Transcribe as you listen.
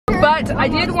But I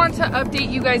did want to update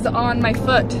you guys on my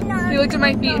foot. He looked at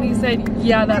my feet and he said,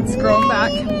 yeah, that's growing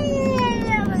back.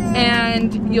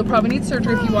 And you'll probably need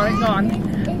surgery if you want it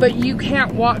gone. But you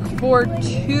can't walk for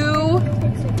 2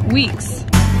 weeks.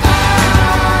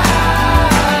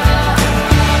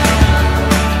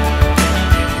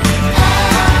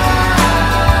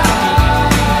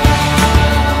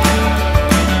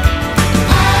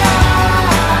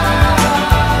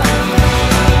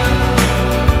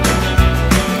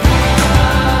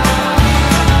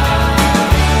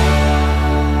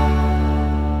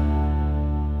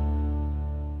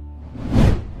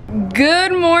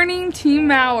 Good morning, Team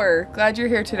Mower. Glad you're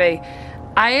here today.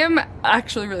 I am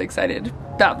actually really excited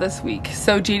about this week.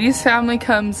 So JD's family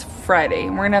comes Friday,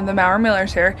 and we're gonna have the Mower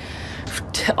Millers here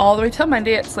all the way till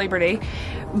Monday. It's Labor Day.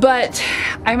 But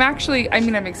I'm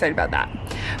excited about that.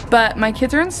 But my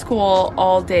kids are in school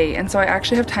all day, and so I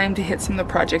actually have time to hit some of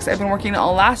the projects. I've been working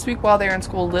all last week while they're in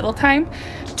school, little time,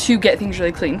 to get things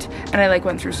really cleaned. And I like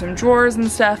went through some drawers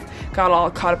and stuff, got all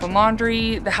caught up on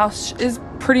laundry. The house is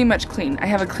pretty much clean. I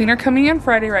have a cleaner coming in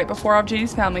Friday right before all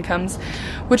JD's family comes,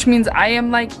 which means I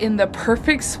am like in the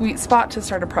perfect sweet spot to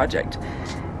start a project.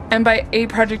 And by a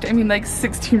project, I mean like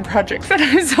 16 projects, and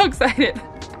I'm so excited.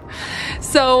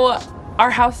 So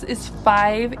our house is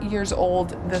 5 years old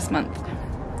this month,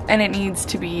 and it needs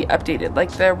to be updated.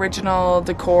 Like the original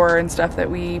decor and stuff that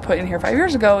we put in here 5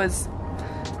 years ago is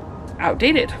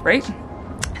outdated, right?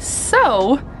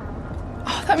 So,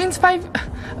 oh, that means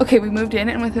okay, we moved in,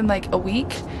 and within like a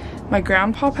week, my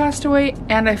grandpa passed away,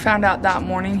 and I found out that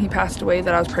morning he passed away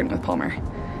that I was pregnant with Palmer,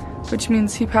 which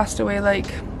means he passed away like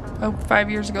 5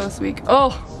 years ago this week.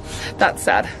 Oh, that's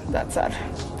sad, that's sad.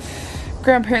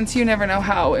 Grandparents, you never know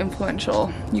how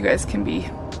influential you guys can be.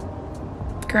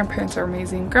 Grandparents are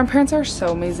amazing. Grandparents are so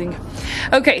amazing.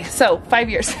 Okay, so 5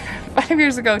 years. 5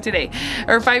 years ago today,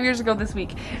 or 5 years ago this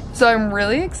week. So I'm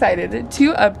really excited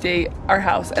to update our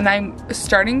house, and I'm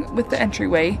starting with the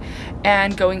entryway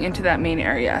and going into that main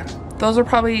area. Those are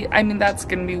probably, I mean, that's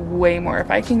gonna be way more.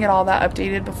 If I can get all that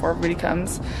updated before everybody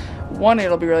comes, 1,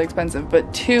 it'll be really expensive,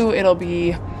 but 2, it'll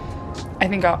be, I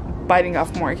think, biting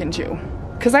off more I can chew.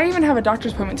 Because I even have a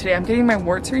doctor's appointment today. I'm getting my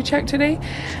warts rechecked today,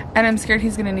 and I'm scared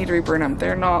he's gonna need to reburn them.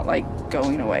 They're not like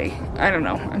going away. I don't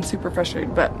know, I'm super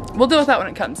frustrated, but we'll deal with that when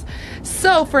it comes.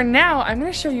 So for now, I'm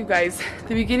gonna show you guys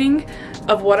the beginning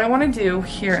of what I wanna do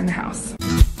here in the house.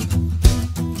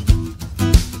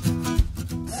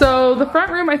 So the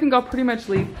front room, I think I'll pretty much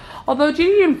leave. Although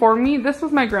JD informed me this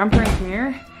was my grandparents'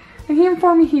 mirror, and he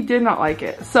informed me he did not like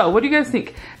it. So what do you guys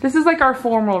think? This is like our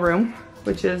formal room,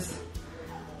 which is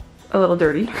a little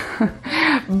dirty.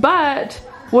 But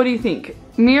what do you think?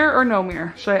 Mirror or no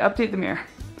mirror? Should I update the mirror?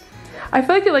 I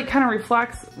feel like it like kind of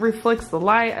reflects the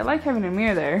light. I like having a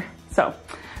mirror there. So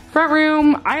front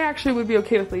room, I actually would be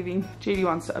okay with leaving. JD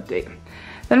wants to update.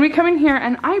 Then we come in here,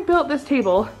 and I built this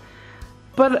table,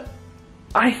 but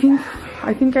I think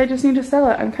I just need to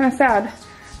sell it. I'm kind of sad,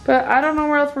 but I don't know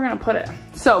where else we're gonna put it.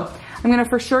 So I'm gonna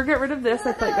for sure get rid of this.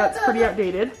 I feel like that's pretty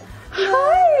outdated.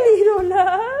 Hi, little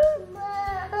love.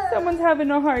 Someone's having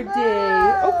a hard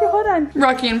day. Okay, hold on.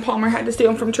 Rocky and Palmer had to stay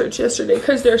home from church yesterday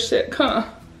because they're sick, huh?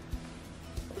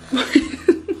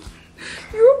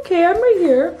 You're okay, I'm right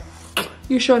here.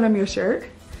 You showing them your shirt?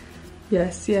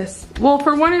 Yes, yes. Well,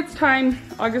 for one, it's time.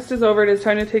 August is over. It is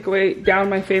time to take down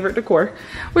my favorite decor,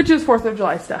 which is 4th of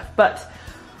July stuff. But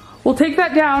we'll take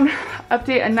that down,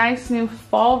 update a nice new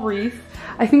fall wreath.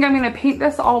 I think I'm gonna paint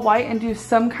this all white and do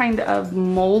some kind of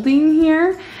molding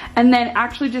here, and then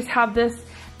actually just have this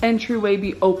entryway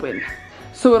be open,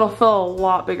 so it'll feel a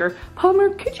lot bigger. Palmer,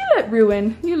 could you let Rue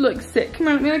in? You look sick. Come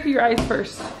on, let me look at your eyes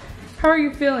first. How are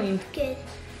you feeling? Good.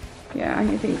 Yeah,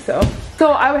 I think so.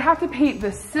 So I would have to paint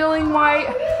the ceiling white.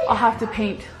 I'll have to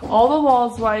paint all the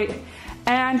walls white,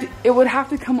 and it would have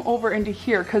to come over into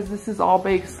here because this is all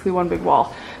basically one big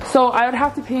wall. So I would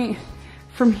have to paint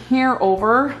from here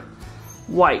over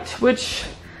white, which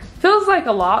feels like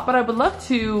a lot, but I would love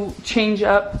to change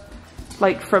up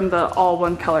like from the all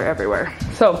one color everywhere.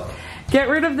 So get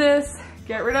rid of this,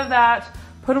 get rid of that,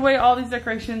 put away all these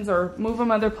decorations or move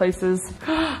them other places.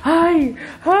 Hi,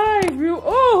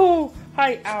 oh,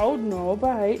 hi, ow, no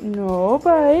bite, no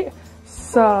bite.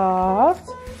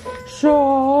 Soft,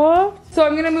 soft. So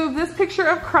I'm gonna move this picture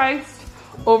of Christ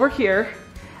over here.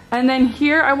 And then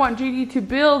here I want JD to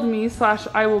build me,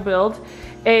 / I will build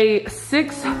a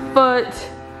 6 foot,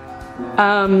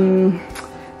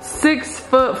 6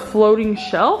 foot floating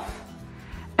shelf.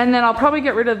 And then I'll probably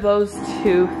get rid of those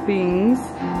 2 things.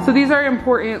 So these are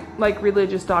important like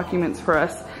religious documents for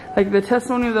us, like the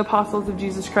testimony of the apostles of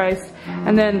Jesus Christ,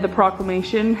 and then the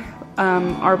proclamation,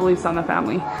 our beliefs on the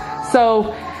family.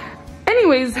 So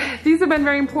Anyways, these have been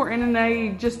very important and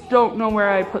I just don't know where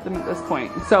I put them at this point.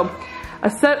 So a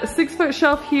 6-foot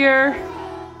shelf here,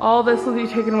 all this will be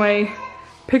taken away.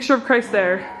 Picture of Christ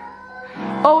there.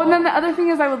 Oh, and then the other thing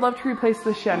is I would love to replace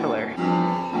the chandelier.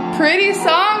 Pretty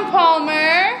song,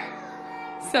 Palmer.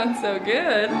 Sounds so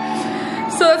good.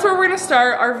 So that's where we're gonna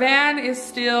start. Our van is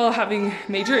still having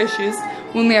major issues.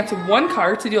 We only have one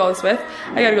car to do all this with.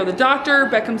 I gotta go to the doctor.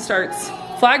 Beckham starts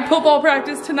flag football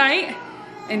practice tonight.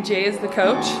 And Jay is the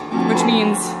coach, which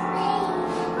means,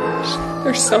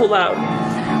 they're so loud,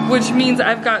 which means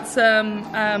I've got some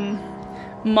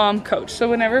mom coach. So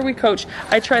whenever we coach,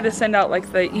 I try to send out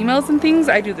like the emails and things.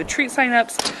 I do the treat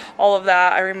signups, all of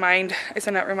that. I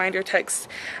send out reminder texts,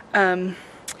 and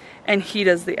he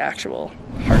does the actual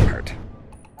hard part.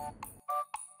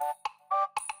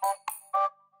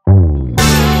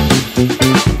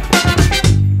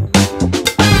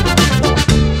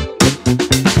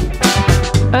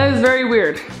 That is very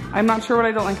weird. I'm not sure what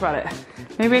I don't like about it.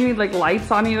 Maybe I need like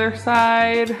lights on either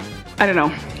side. I don't know.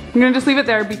 I'm gonna just leave it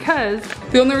there because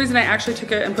the only reason I actually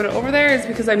took it and put it over there is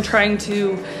because I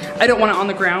don't want it on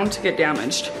the ground to get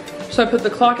damaged. So I put the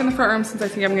clock in the front room since I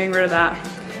think I'm getting rid of that.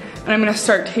 And I'm gonna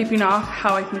start taping off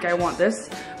how I think I want this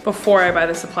before I buy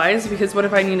the supplies, because what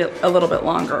if I need it a little bit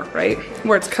longer, right?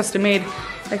 Where it's custom made,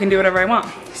 I can do whatever I want.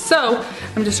 So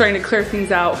I'm just trying to clear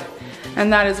things out,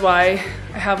 and that is why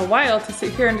I have a while to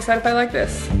sit here and decide if I like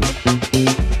this.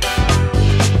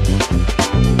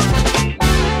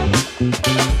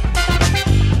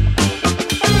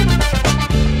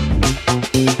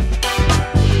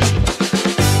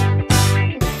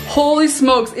 Holy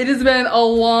smokes, it has been a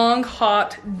long,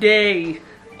 hot day.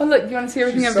 Oh look, you wanna see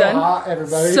everything I've done? So hot,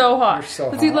 everybody. So hot. You're so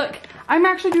Let's see, look. I'm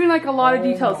actually doing like a lot of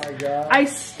details. My God. I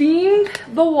steamed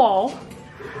the wall.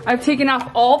 I've taken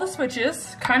off all the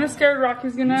switches. Kind of scared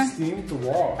Rocky's gonna... You steamed the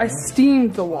wall. I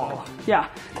steamed the wall. Yeah.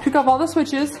 Took off all the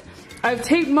switches. I've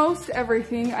taped most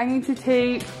everything. I need to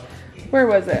tape... Where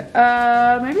was it?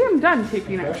 Maybe I'm done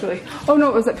taping actually. Oh no,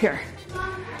 it was up here.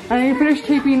 I need to finish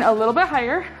taping a little bit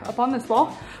higher up on this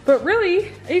wall. But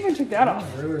really, I even took that off.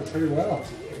 Really, pretty well.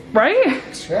 Right?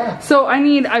 Yeah. So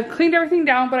I've cleaned everything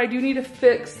down, but I do need to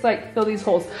fill these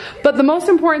holes. But the most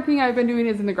important thing I've been doing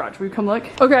is in the garage. Will you come look?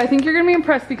 Okay, I think you're gonna be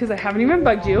impressed because I haven't even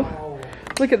bugged you.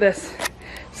 Look at this.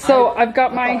 So I've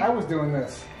got my... I was doing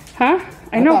this. Huh?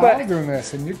 I know, but... I was doing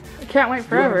this and you... I can't wait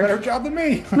forever. You did a better job than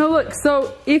me. No, look,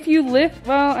 so if you lift,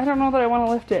 well, I don't know that I want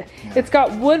to lift it. It's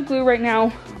got wood glue right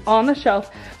now on the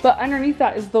shelf, but underneath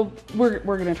that is we're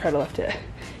gonna try to lift it.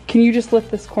 Can you just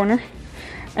lift this corner?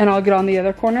 And I'll get on the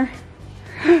other corner.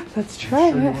 Let's try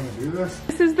it. You want to do this?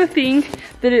 This is the thing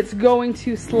that it's going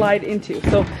to slide into.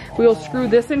 So we'll screw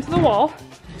this into the wall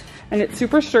and it's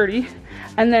super sturdy.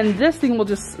 And then this thing will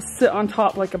just sit on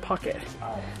top like a pocket.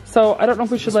 So I don't know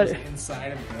if we should let it.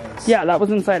 Inside of this. Yeah, that was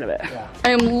inside of it. Yeah.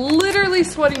 I am literally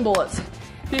sweating bullets.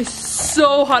 It is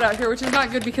so hot out here, which is not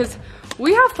good because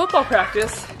we have football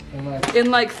practice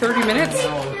in like 30 minutes.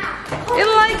 In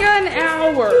like an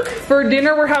hour. For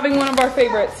dinner, we're having one of our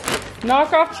favorites.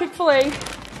 Knockoff Chick-fil-A.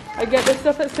 I get this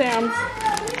stuff at Sam's.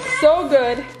 So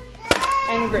good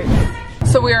and great.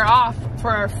 So we are off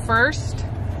for our first,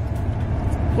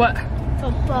 what?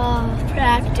 Football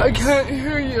practice. I can't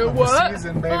hear you. What?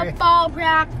 Season, baby. Football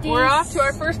practice. We're off to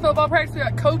our first football practice. We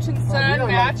got coach and son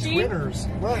matching. Like twinners.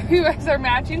 What? You guys are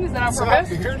matching? Is that on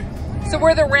purpose? Weird? So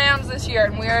we're the Rams this year,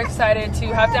 and we are excited to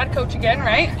have Dad coach again,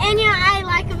 right? And you know what I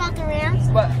like about the Rams?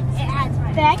 What? It has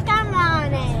Beckham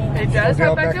on it. It does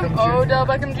have Odell Beckham. Beckham Jr. Odell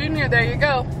Beckham Jr. There you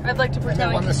go. I'd like to They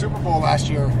pretend won like... the Super Bowl last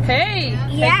year. Hey!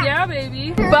 Yeah. Heck yeah,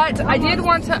 baby. But I did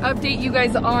want to update you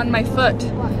guys on my foot.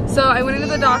 So I went into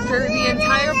the doctor. The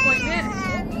entire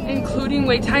appointment, including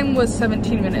wait time, was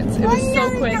 17 minutes. It was so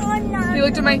quick. He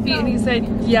looked at my feet and he said,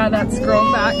 yeah, that's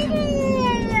growing back.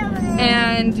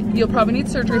 And you'll probably need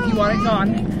surgery if you want it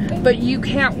gone. But you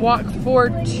can't walk for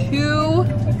 2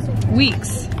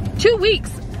 weeks. 2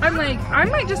 weeks! I'm like, I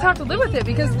might just have to live with it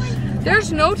because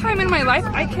there's no time in my life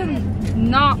I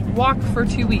can not walk for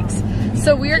 2 weeks.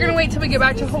 So we are gonna wait till we get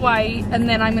back to Hawaii, and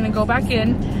then I'm gonna go back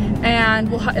in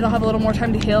and it'll have a little more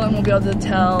time to heal, and we'll be able to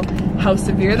tell how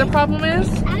severe the problem is.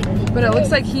 But it looks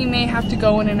like he may have to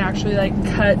go in and actually like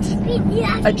cut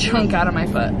a chunk out of my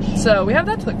foot. So we have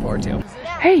that to look forward to.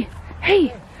 Hey,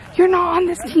 hey, you're not on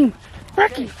this team.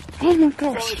 Rocky, oh my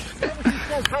gosh.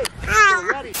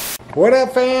 What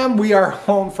up, fam? We are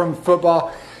home from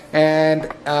football, and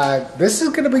this is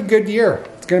going to be a good year.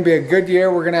 It's going to be a good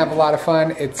year. We're going to have a lot of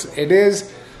fun. It's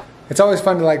always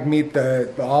fun to like meet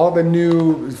all the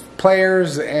new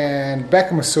players, and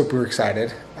Beckham was super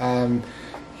excited.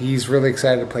 He's really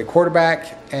excited to play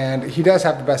quarterback, and he does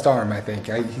have the best arm, I think.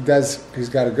 He's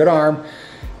got a good arm,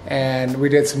 and we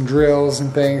did some drills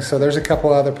and things. So there's a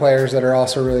couple other players that are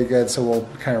also really good, so we'll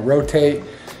kind of rotate.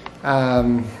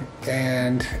 And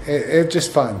it's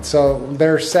just fun. So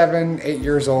they're 7, 8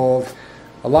 years old.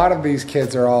 A lot of these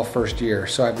kids are all first year,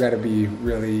 so I've got to be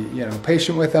really,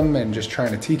 patient with them and just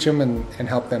trying to teach them and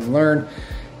help them learn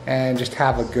and just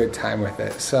have a good time with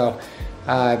it. So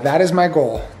that is my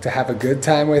goal, to have a good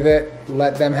time with it,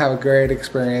 let them have a great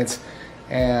experience,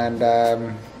 and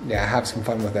yeah, have some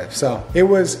fun with it. So it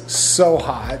was so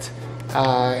hot,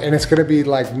 and it's gonna be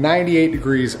like 98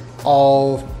 degrees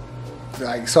all,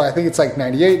 so I think it's like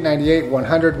 98, 98,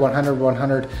 100, 100,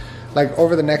 100. Like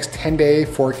over the next 10-day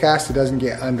forecast, it doesn't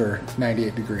get under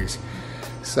 98 degrees.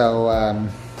 So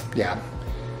yeah,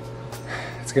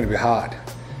 it's gonna be hot,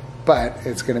 but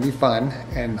it's gonna be fun,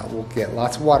 and we'll get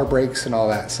lots of water breaks and all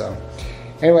that. So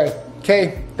anyway,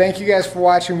 okay, thank you guys for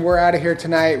watching. We're out of here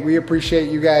tonight. We appreciate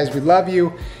you guys. We love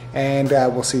you, and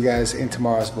we'll see you guys in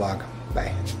tomorrow's vlog.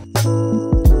 Bye.